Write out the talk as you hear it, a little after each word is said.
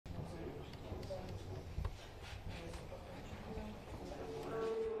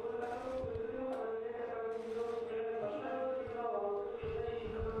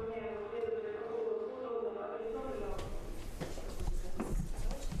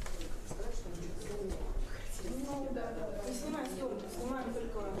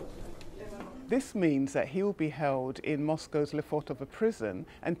This means that he will be held in Moscow's Lefortovo prison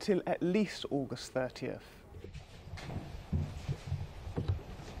until at least August 30th.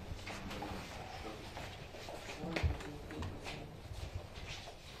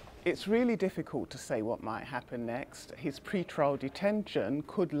 It's really difficult to say what might happen next. His pretrial detention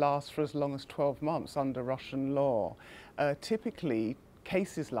could last for as long as 12 months under Russian law. Typically,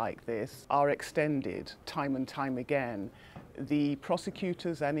 cases like this are extended time and time again. The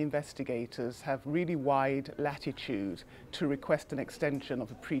prosecutors and investigators have really wide latitude to request an extension of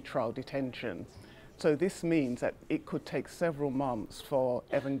a pretrial detention. So this means that it could take several months for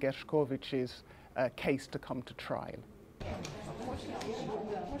Evan Gershkovich's case to come to trial.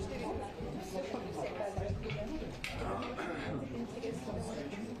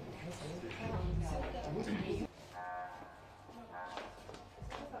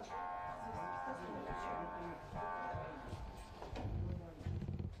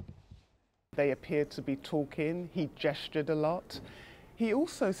 They appeared to be talking. He gestured a lot. He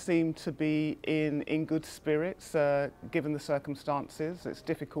also seemed to be in good spirits, given the circumstances. It's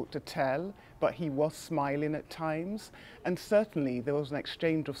difficult to tell, but he was smiling at times. And certainly there was an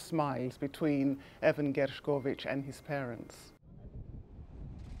exchange of smiles between Evan Gershkovich and his parents.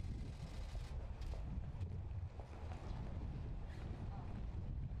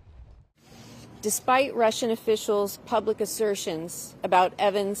 Despite Russian officials' public assertions about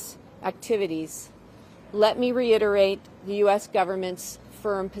Evan's activities, let me reiterate the U.S. government's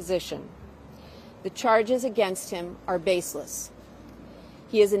firm position. The charges against him are baseless.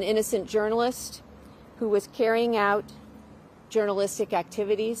 He is an innocent journalist who was carrying out journalistic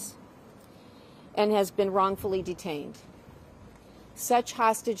activities and has been wrongfully detained. Such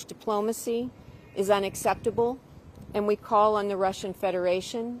hostage diplomacy is unacceptable, and we call on the Russian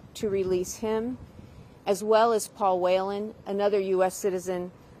Federation to release him, as well as Paul Whelan, another U.S. citizen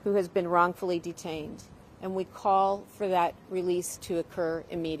who has been wrongfully detained. And we call for that release to occur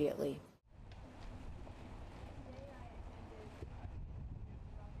immediately.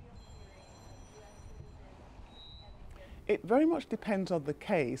 It very much depends on the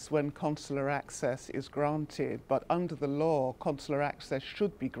case when consular access is granted, but under the law, consular access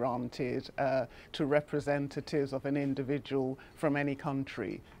should be granted to representatives of an individual from any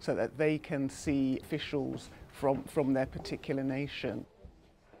country so that they can see officials from their particular nation.